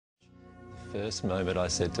first moment I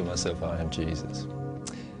said to myself, I am Jesus.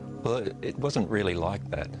 Well, it wasn't really like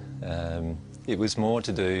that. It was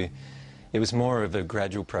more of a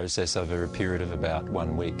gradual process over a period of about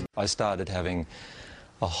 1 week. I started having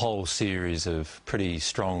a whole series of pretty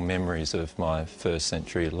strong memories of my first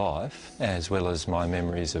century life, as well as my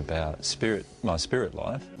memories about my spirit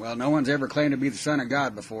life. Well, no one's ever claimed to be the Son of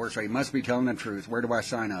God before, so he must be telling the truth. Where do I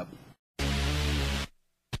sign up?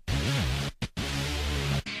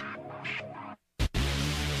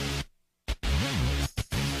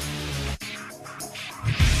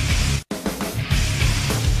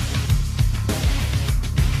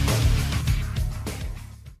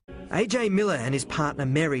 AJ Miller and his partner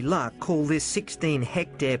Mary Luck call this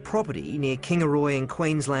 16-hectare property near Kingaroy in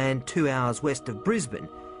Queensland, 2 hours west of Brisbane,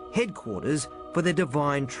 headquarters for the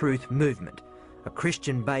Divine Truth Movement, a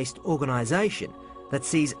Christian-based organisation that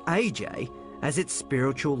sees AJ as its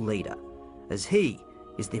spiritual leader, as he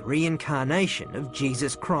is the reincarnation of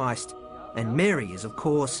Jesus Christ, and Mary is, of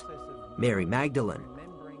course, Mary Magdalene.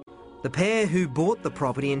 The pair who bought the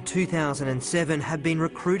property in 2007 have been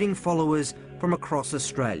recruiting followers from across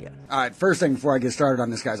Australia. All right, first thing before I get started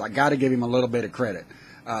on this, guys, I got to give him a little bit of credit.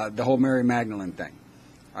 The whole Mary Magdalene thing.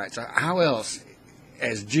 All right, so how else,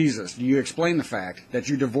 as Jesus, do you explain the fact that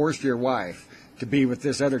you divorced your wife to be with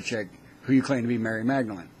this other chick who you claim to be Mary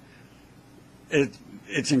Magdalene?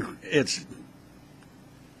 It's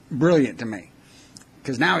brilliant to me,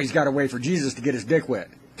 because now he's got a way for Jesus to get his dick wet.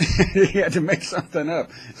 He had to make something up.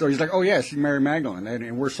 So he's like, oh, yeah, she's Mary Magdalene,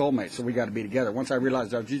 and we're soulmates, so we got to be together. Once I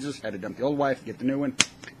realized that Jesus had to dump the old wife, get the new one,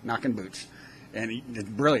 knocking boots. And it's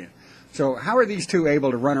brilliant. So how are these two able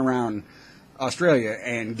to run around Australia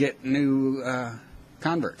and get new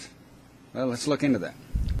converts? Well, let's look into that.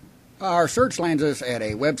 Our search lands us at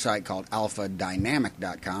a website called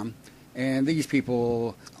alphadynamic.com. And these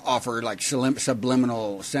people offer like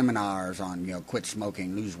subliminal seminars on, quit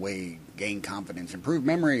smoking, lose weight, gain confidence, improve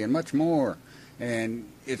memory, and much more.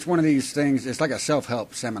 And it's one of these things, it's like a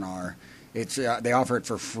self-help seminar. It's they offer it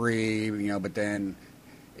for free, but then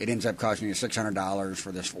it ends up costing you $600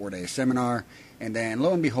 for this 4-day seminar. And then,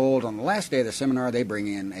 lo and behold, on the last day of the seminar, they bring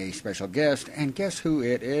in a special guest. And guess who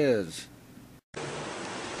it is?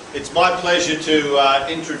 It's my pleasure to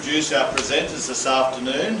introduce our presenters this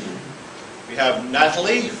afternoon. We have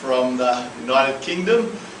Natalie from the United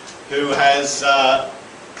Kingdom, who has,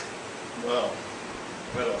 well,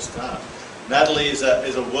 where do I start? Natalie is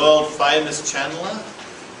a world-famous channeler,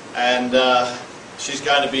 and she's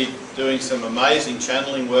going to be doing some amazing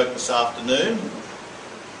channeling work this afternoon.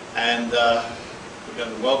 And we're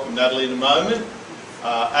going to welcome Natalie in a moment.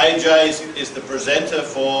 AJ is the presenter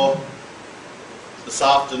for this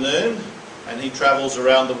afternoon, and he travels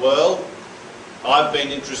around the world. I've been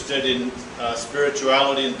interested in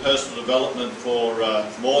spirituality and personal development for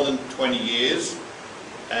more than 20 years,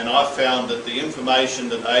 and I've found that the information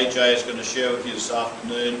that AJ is going to share with you this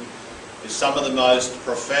afternoon is some of the most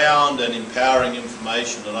profound and empowering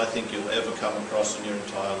information that I think you'll ever come across in your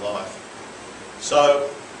entire life. So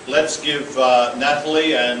let's give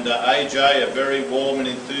Natalie and AJ a very warm and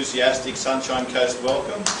enthusiastic Sunshine Coast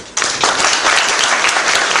welcome.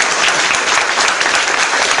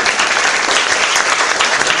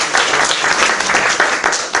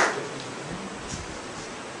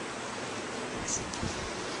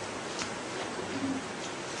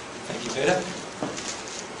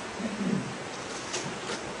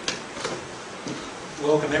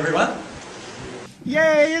 Welcome, everyone.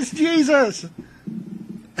 Yay, it's Jesus!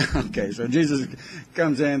 Okay, so Jesus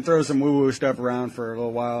comes in, throws some woo-woo stuff around for a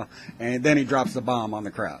little while, and then he drops the bomb on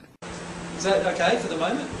the crowd. Is that okay for the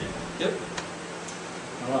moment? Yep.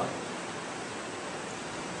 All right.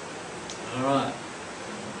 All right.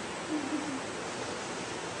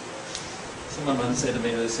 Someone once said to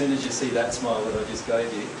me that as soon as you see that smile that I just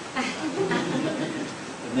gave you,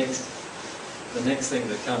 the next thing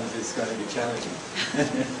that comes is going to be challenging.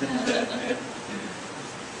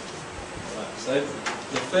 Right, so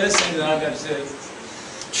the first thing that I'm going to say,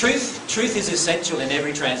 truth is essential in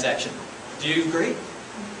every transaction. Do you agree?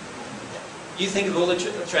 You think of all the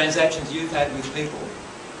transactions you've had with people.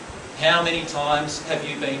 How many times have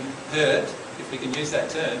you been hurt, if we can use that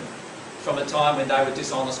term, from a time when they were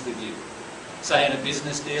dishonest with you? Say in a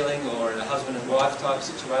business dealing or in a husband and wife type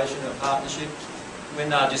situation, a partnership. When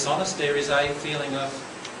they're dishonest, there is a feeling that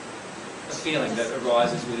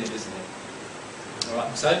arises within, isn't there? All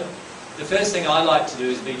right. So the first thing I like to do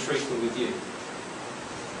is be truthful with you.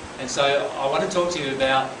 And so I want to talk to you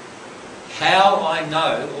about how I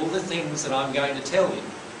know all the things that I'm going to tell you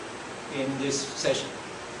in this session.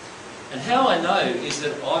 And how I know is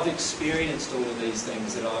that I've experienced all of these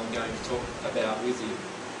things that I'm going to talk about with you.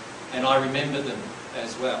 and I remember them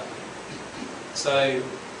as well. So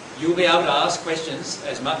you'll be able to ask questions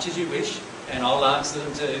as much as you wish, and I'll answer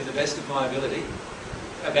them to the best of my ability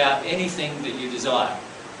about anything that you desire.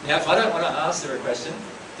 Now, if I don't want to answer a question,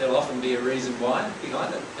 there'll often be a reason why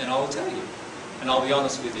behind it, and I will tell you, and I'll be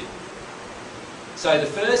honest with you. So the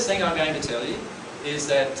first thing I'm going to tell you is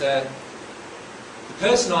that the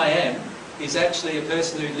person I am is actually a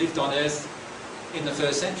person who lived on earth in the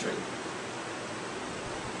 1st century.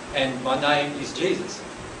 And my name is Jesus.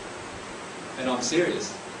 And I'm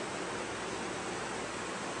serious.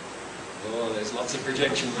 Oh, there's lots of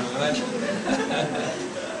projection, imagine.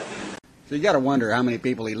 So you got to wonder how many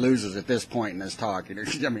people he loses at this point in this talk.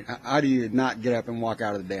 I mean, how do you not get up and walk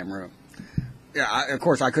out of the damn room? Yeah, of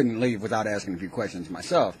course, I couldn't leave without asking a few questions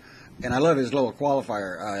myself. And I love his little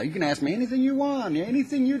qualifier. You can ask me anything you want,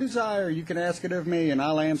 anything you desire. You can ask it of me, and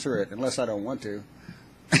I'll answer it, unless I don't want to.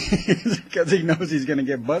 Because he knows he's going to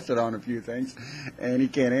get busted on a few things, and he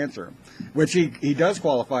can't answer them. Which he does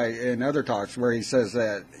qualify in other talks where he says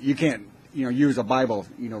that you can't use a Bible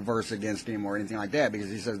verse against him or anything like that, because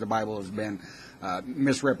he says the Bible has been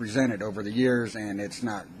misrepresented over the years, and it's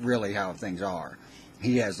not really how things are.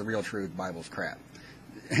 He has the real truth. Bible's crap.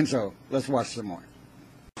 And so let's watch some more.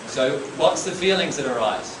 So what's the feelings that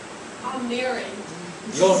arise? I'm married.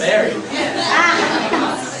 You're married?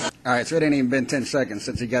 All right, so it ain't even been 10 seconds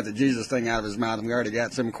since he got the Jesus thing out of his mouth, and we already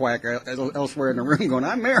got some quack elsewhere in the room going,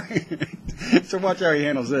 I'm married. So watch how he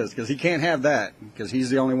handles this, because he can't have that, because he's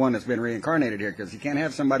the only one that's been reincarnated here, because he can't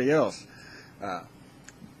have somebody else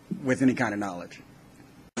with any kind of knowledge.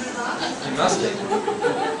 You must be.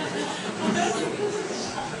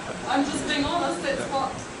 I'm just being honest, that's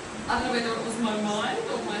what, I don't know whether it was my mind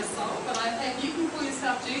or my soul, but I think you can call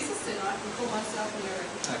yourself Jesus and I can call myself Mary.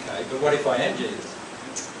 Okay, but what if I am Jesus?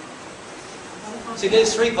 See,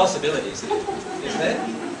 there's 3 possibilities here, isn't there?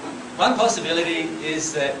 One possibility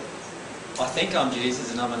is that I think I'm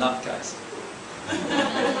Jesus and I'm a nutcase.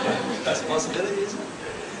 That's a possibility, isn't it?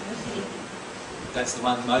 That's the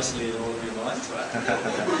one mostly in all of your minds, right?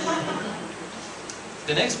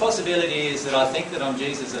 The next possibility is that I think that I'm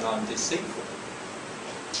Jesus and I'm deceitful.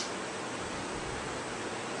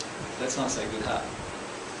 That's not so good, huh?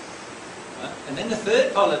 Right? And then the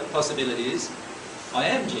third possibility is I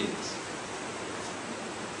am Jesus.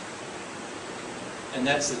 And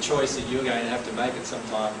that's the choice that you're going to have to make at some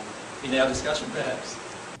time in our discussion, perhaps.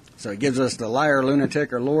 So he gives us the liar,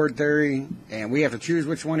 lunatic, or Lord theory, and we have to choose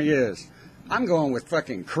which one he is. I'm going with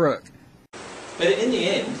fucking crook. But in the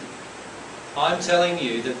end, I'm telling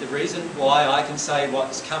you that the reason why I can say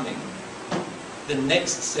what's coming, the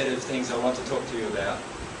next set of things I want to talk to you about,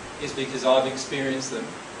 is because I've experienced them,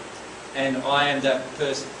 and I am that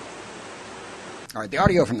person. All right, the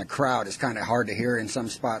audio from the crowd is kind of hard to hear in some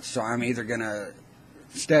spots, so I'm either going to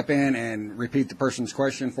step in and repeat the person's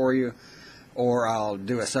question for you, or I'll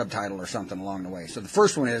do a subtitle or something along the way. So the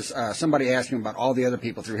first one is somebody asking about all the other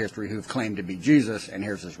people through history who've claimed to be Jesus, and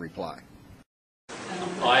here's his reply.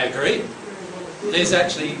 I agree. There's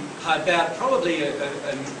actually about probably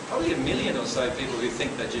a million or so people who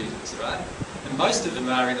think they're Jesus, right? And most of them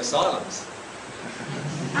are in asylums.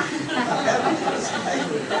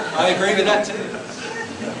 I agree with that too.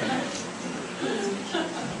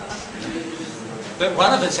 But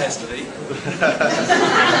one of us has to be.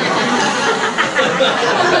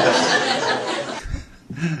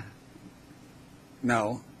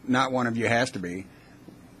 No, not one of you has to be.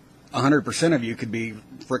 100% of you could be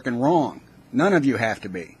frickin' wrong. None of you have to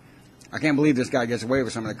be. I can't believe this guy gets away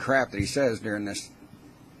with some of the crap that he says during this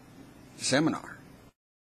seminar.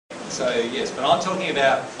 So, yes, but I'm talking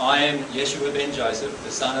about I am Yeshua ben Joseph,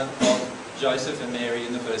 the son of Joseph and Mary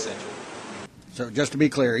in the 1st century. So just to be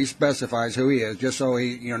clear, he specifies who he is, just so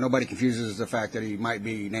nobody confuses the fact that he might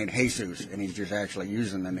be named Jesus, and he's just actually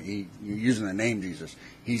using the name Jesus.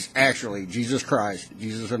 He's actually Jesus Christ,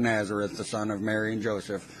 Jesus of Nazareth, the son of Mary and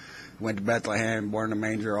Joseph, went to Bethlehem, born in a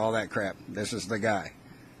manger, all that crap. This is the guy.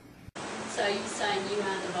 So you're saying you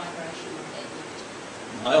are the vibration of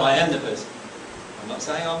that? No, I am the person. I'm not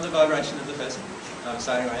saying I'm the vibration of the person. I'm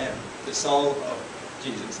saying I am the soul of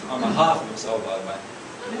Jesus. I'm a half of the soul, by the way.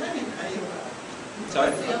 How do you know you are?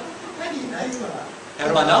 Sorry? How do you know you are? How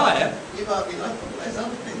do I know I am? You might be like all those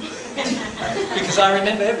other people. Because I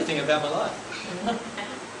remember everything about my life.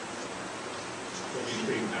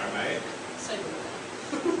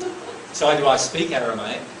 So do I speak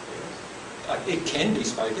Aramaic? It can be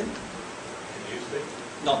spoken. Can you speak?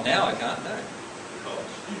 Not now, I can't, no. Because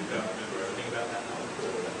you don't remember everything about that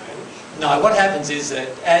language. No, what happens is that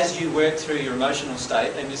as you work through your emotional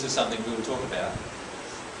state, and this is something we'll talk about,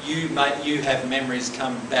 you have memories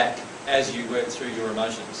come back as you work through your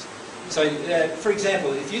emotions. So, for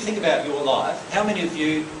example, if you think about your life, how many of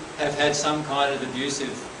you have had some kind of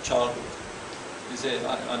abusive childhood? Is there,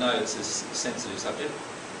 I know it's a sensitive subject.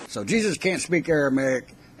 So Jesus can't speak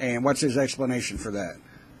Aramaic, and what's his explanation for that?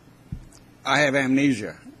 I have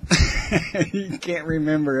amnesia. He can't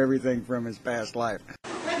remember everything from his past life.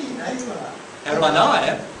 How do you know you are? How do I know I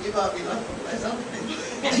am? You might be like all those other people.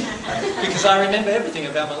 Because I remember everything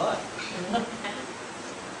about my life.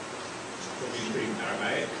 When you speak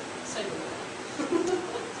Aramaic,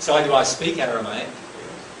 So do I speak Aramaic?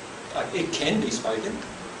 It can be spoken.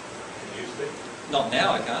 can you speak? Not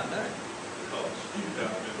now, I can't, no. Because you don't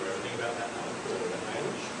remember everything about that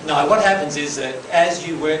language. No, what happens is that as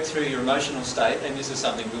you work through your emotional state, and this is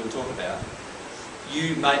something we will talk about,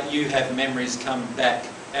 you have memories come back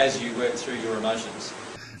as you work through your emotions.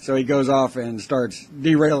 So he goes off and starts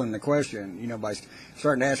derailing the question, by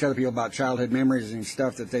starting to ask other people about childhood memories and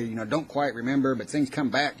stuff that they, don't quite remember, but things come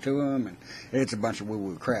back to them, and it's a bunch of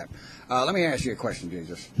woo-woo crap. Let me ask you a question,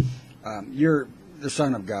 Jesus. You're the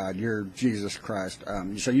Son of God. You're Jesus Christ.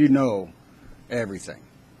 So you know everything.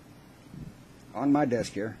 On my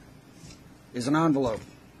desk here is an envelope.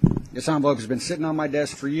 This envelope has been sitting on my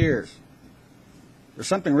desk for years. There's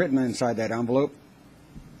something written inside that envelope.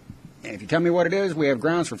 And if you tell me what it is, we have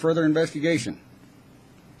grounds for further investigation.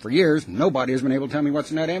 For years, nobody has been able to tell me what's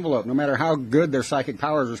in that envelope, no matter how good their psychic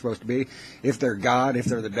powers are supposed to be. If they're God, if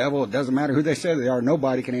they're the devil, it doesn't matter who they say they are.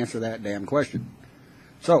 Nobody can answer that damn question.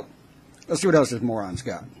 So, let's see what else this moron's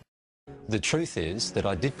got. The truth is that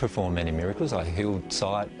I did perform many miracles. I healed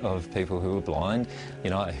sight of people who were blind.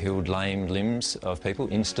 I healed lame limbs of people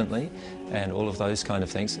instantly, and all of those kind of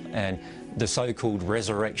things. And the so-called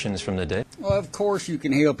resurrections from the dead. Well, of course you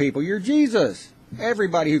can heal people. You're Jesus.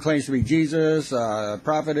 Everybody who claims to be Jesus,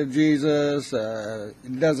 prophet of Jesus,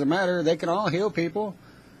 it doesn't matter. They can all heal people.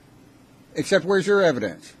 Except where's your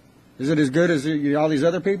evidence? Is it as good as all these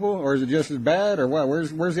other people, or is it just as bad, or what?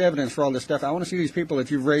 Where's the evidence for all this stuff? I want to see these people that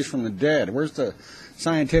you've raised from the dead. Where's the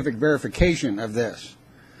scientific verification of this?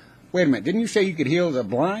 Wait a minute. Didn't you say you could heal the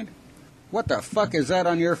blind? What the fuck is that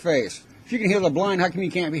on your face? If you can heal the blind, how come you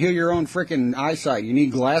can't heal your own frickin' eyesight? You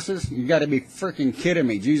need glasses? You got to be frickin' kidding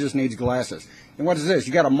me. Jesus needs glasses. And what is this?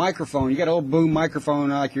 You got a microphone. You got a old boom microphone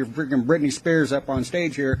like you're freaking Britney Spears up on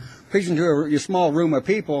stage here, preaching to a small room of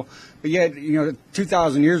people. But yet,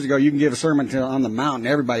 2,000 years ago, you can give a sermon on the mountain.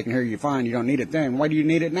 Everybody can hear you fine. You don't need it then. Why do you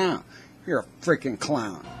need it now? You're a freaking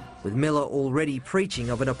clown. With Miller already preaching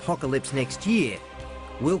of an apocalypse next year,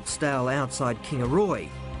 Wilkesdale outside Kingaroy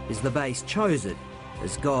is the base chosen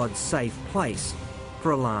as God's safe place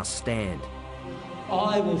for a last stand.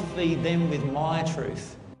 I will feed them with my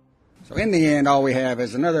truth. So in the end, all we have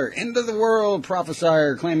is another end-of-the-world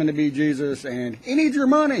prophesier claiming to be Jesus, and he needs your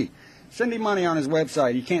money. Send him money on his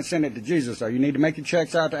website. You can't send it to Jesus, though. You need to make your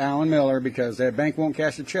checks out to Alan Miller, because that bank won't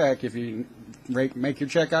cash a check if you make your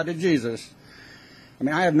check out to Jesus. I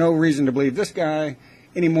mean, I have no reason to believe this guy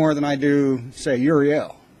any more than I do, say,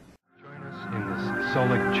 Uriel. Join us in this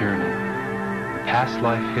soulic journey, the past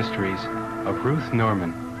life histories of Ruth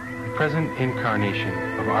Norman, the present incarnation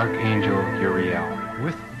of Archangel Uriel.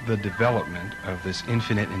 With the development of this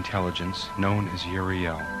infinite intelligence known as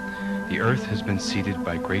Uriel, the Earth has been seeded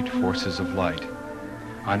by great forces of light.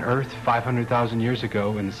 On Earth, 500,000 years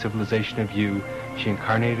ago, in the civilization of Yu, she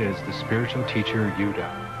incarnated as the spiritual teacher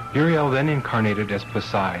Yuda. Uriel then incarnated as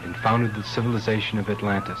Poseid and founded the civilization of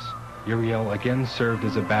Atlantis. Uriel again served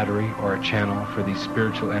as a battery or a channel for these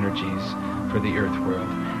spiritual energies for the Earth world,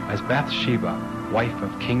 as Bathsheba, wife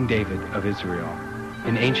of King David of Israel.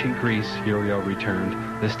 In ancient Greece, Uriel returned,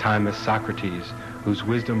 this time as Socrates, whose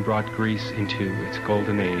wisdom brought Greece into its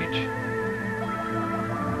golden age.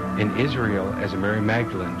 In Israel, as Mary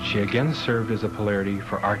Magdalene, she again served as a polarity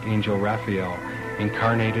for Archangel Raphael,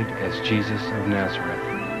 incarnated as Jesus of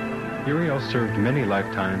Nazareth. Uriel served many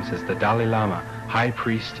lifetimes as the Dalai Lama, high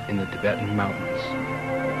priest in the Tibetan mountains.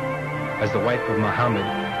 As the wife of Muhammad,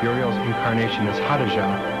 Uriel's incarnation as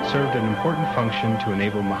Khadijah served an important function to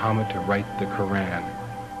enable Muhammad to write the Quran.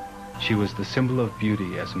 She was the symbol of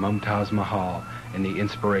beauty as Mumtaz Mahal and the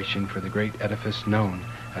inspiration for the great edifice known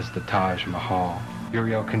as the Taj Mahal.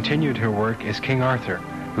 Uriel continued her work as King Arthur,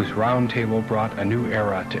 whose round table brought a new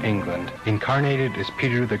era to England. Incarnated as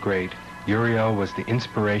Peter the Great, Uriel was the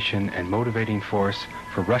inspiration and motivating force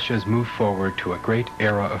for Russia's move forward to a great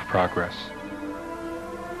era of progress.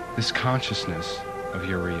 This consciousness of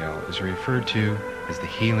Uriel is referred to as the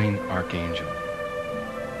healing archangel.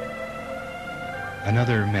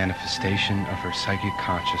 Another manifestation of her psychic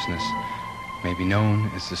consciousness may be known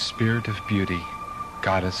as the Spirit of Beauty,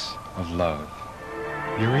 Goddess of Love.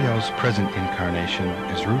 Uriel's present incarnation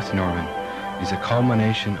is Ruth Norman, is a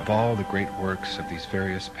culmination of all the great works of these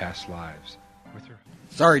various past lives.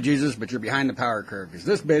 Sorry, Jesus, but you're behind the power curve, because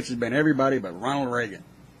this bitch has been everybody but Ronald Reagan.